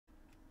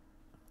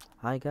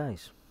Hi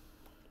guys,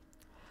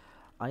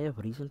 I have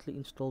recently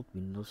installed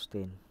Windows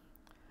 10.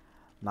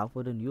 Now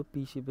for the new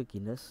PC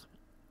beginners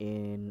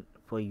and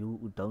for you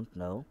who don't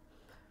know,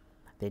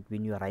 that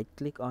when you right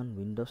click on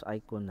Windows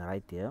icon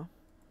right here,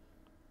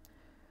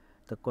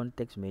 the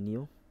context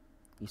menu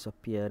is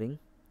appearing,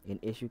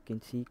 and as you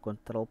can see,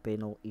 control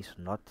panel is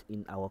not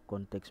in our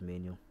context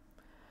menu.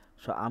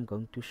 So I'm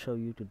going to show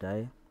you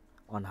today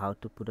on how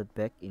to put it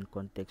back in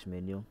context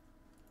menu.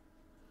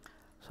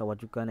 So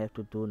what you're gonna have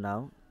to do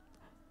now,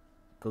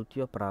 go to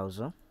your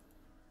browser,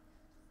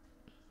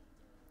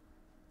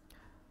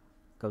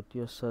 go to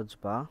your search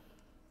bar,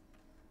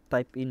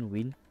 type in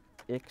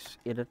WinX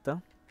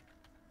editor.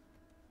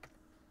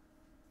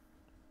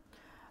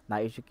 Now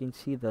as you can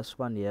see, this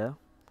one here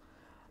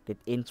that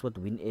ends with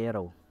Win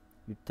arrow,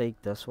 you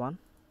take this one.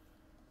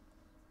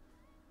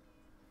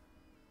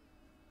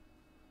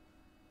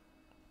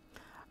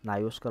 Now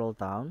you scroll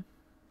down.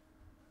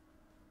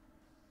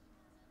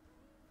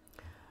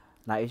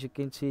 Now as you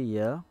can see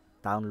here,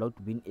 download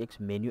WinX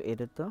menu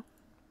editor.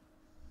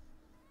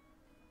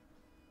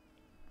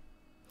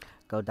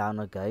 Go down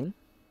again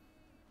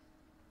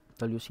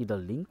till you see the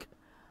link.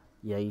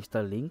 Here is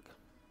the link.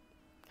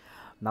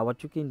 Now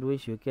what you can do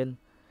is you can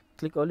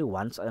click only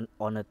once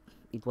on it.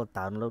 It will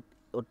download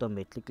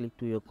automatically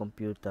to your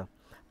computer.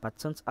 But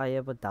since I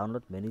have a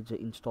download manager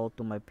installed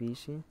to my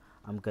PC,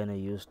 I'm gonna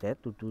use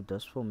that to do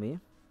this for me.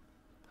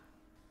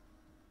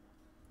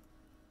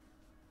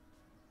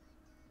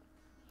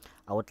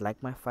 I would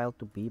like my file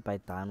to be by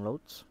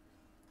downloads.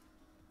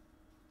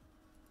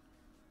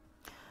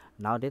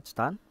 Now that's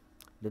done.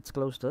 Let's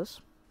close this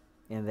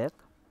and that.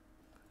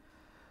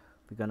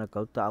 We're gonna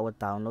go to our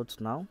downloads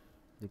now.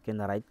 You can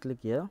right click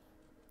here,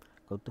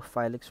 go to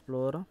File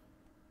Explorer,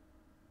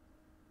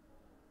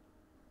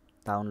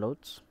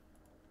 Downloads.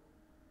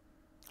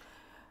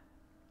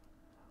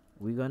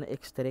 We're gonna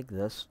extract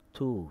this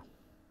 2.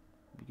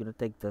 We're gonna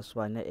take this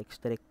one and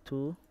extract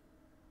 2,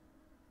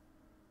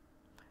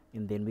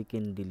 and then we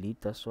can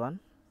delete this one.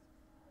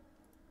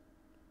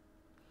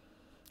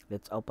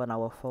 Let's open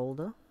our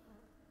folder,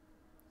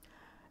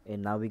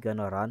 and now we're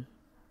gonna run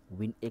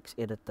WinX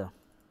editor.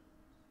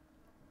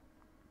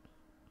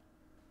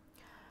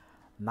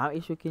 Now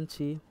as you can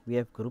see, we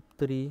have group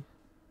 3,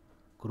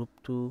 group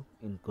 2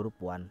 and group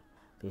 1.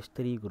 There's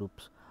 3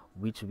 groups,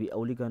 which we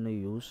only gonna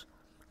use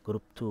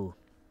group 2.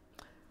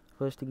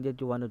 First thing that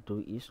you want to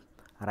do is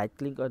right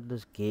click on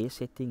this gear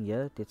setting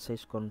here that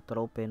says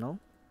control panel,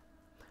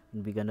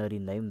 and we're gonna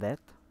rename that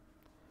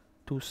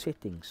to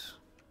settings.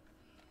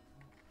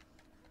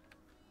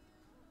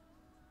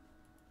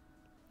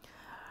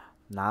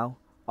 Now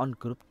on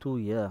group 2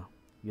 here,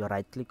 you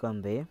right click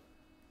on there,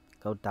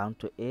 go down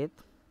to add,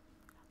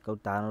 go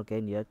down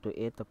again here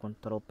to add the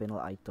control panel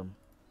item.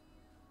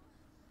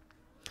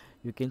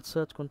 You can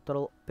search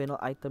control panel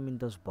item in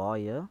this bar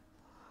here,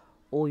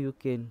 or you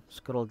can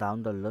scroll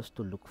down the list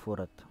to look for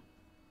it.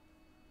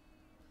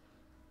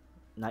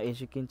 Now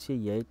as you can see,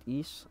 here it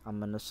is. I'm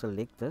gonna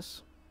select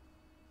this,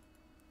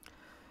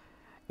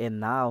 and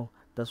now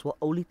this will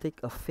only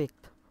take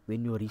effect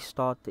when you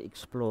restart the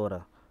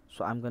Explorer.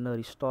 So I'm gonna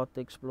restart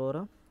the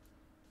Explorer.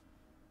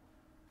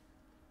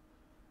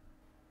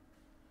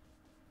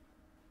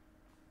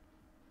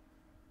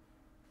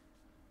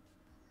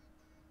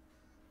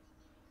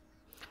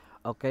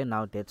 Okay,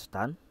 now that's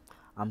done.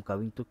 I'm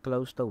going to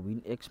close the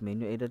WinX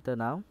menu editor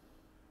now,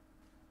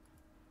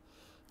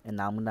 and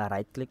now I'm gonna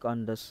right click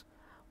on this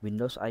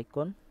Windows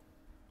icon,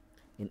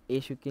 and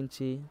as you can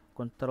see,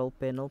 control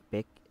panel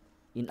back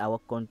in our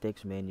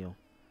context menu.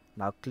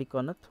 Now click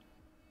on it.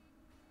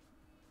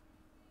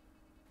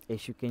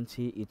 As you can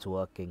see, it's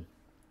working.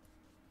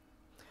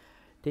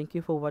 Thank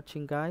you for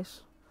watching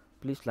guys.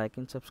 Please like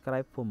and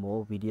subscribe for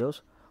more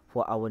videos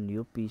for our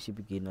new PC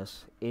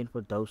beginners and for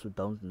those who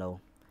don't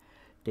know.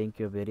 Thank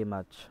you very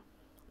much.